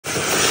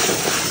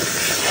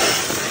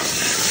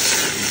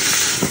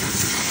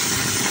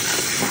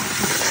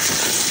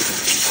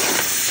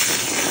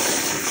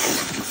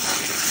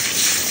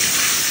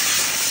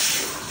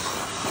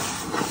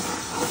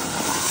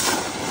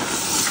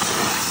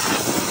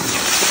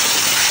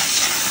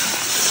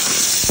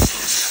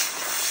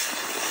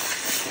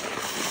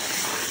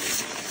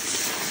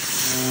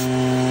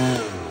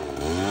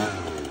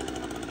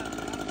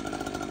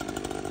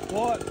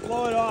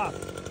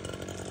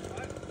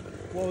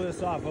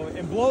off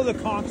and blow the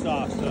conks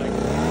off. So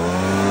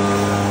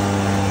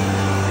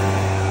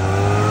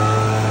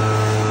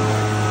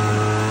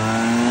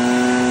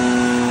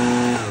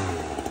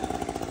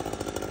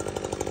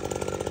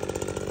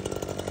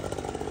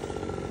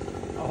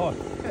oh,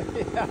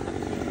 yeah.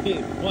 He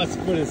wants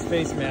to put his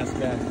face mask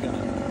back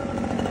on.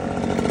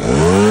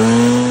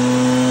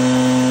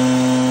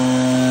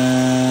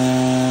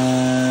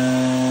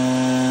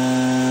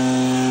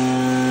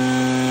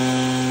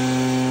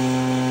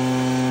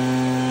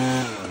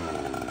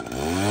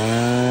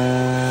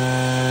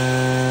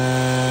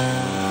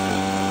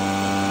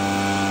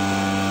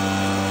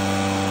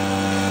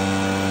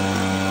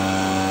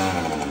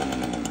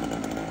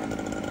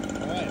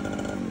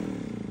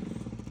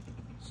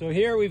 So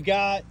here we've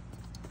got,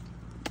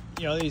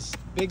 you know, these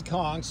big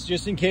conks,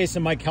 just in case a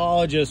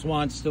mycologist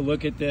wants to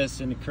look at this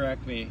and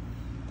correct me.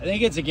 I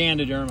think it's a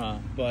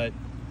Gandoderma, but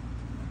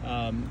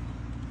I'm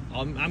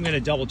going to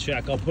double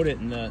check. I'll put it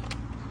in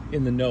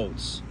the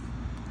notes.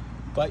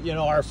 But you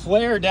know, our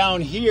flare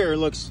down here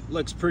looks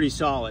pretty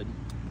solid.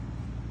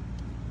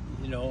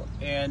 You know,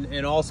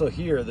 and also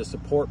here the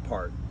support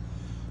part.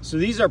 So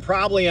these are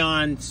probably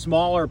on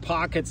smaller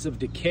pockets of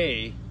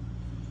decay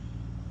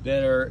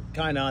that are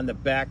kind of on the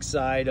back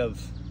side of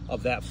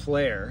that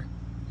flare.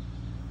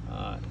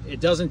 It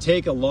doesn't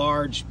take a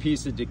large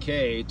piece of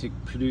decay to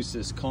produce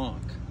this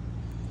conk.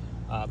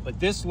 But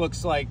this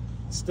looks like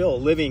still a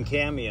living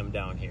cambium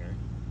down here.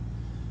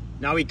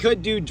 Now we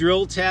could do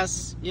drill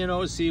tests, you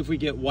know, see if we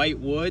get white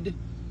wood.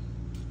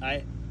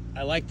 I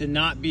like to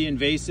not be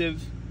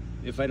invasive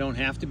if I don't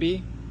have to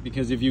be,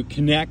 because if you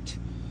connect,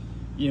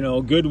 you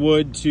know, good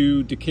wood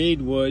to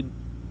decayed wood,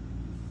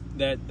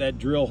 that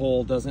drill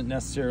hole doesn't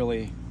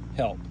necessarily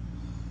help.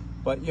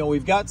 But you know,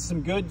 we've got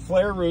some good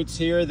flare roots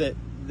here that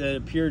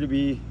appear to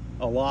be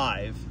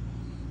alive,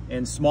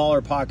 and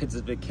smaller pockets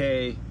of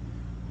decay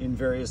in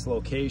various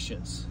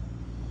locations.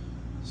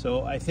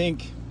 So I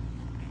think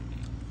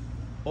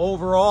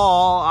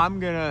overall I'm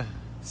gonna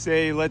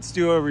say let's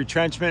do a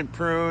retrenchment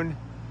prune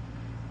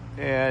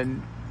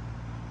and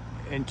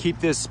keep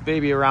this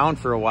baby around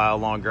for a while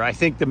longer. I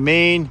think the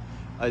main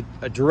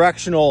a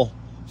directional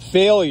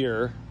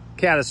failure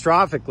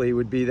catastrophically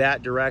would be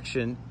that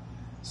direction,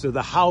 so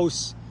the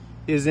house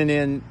isn't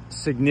in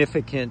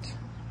significant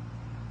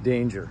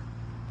danger.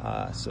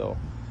 So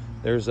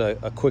there's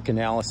a quick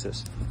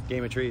analysis.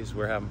 Game of trees,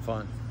 we're having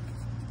fun.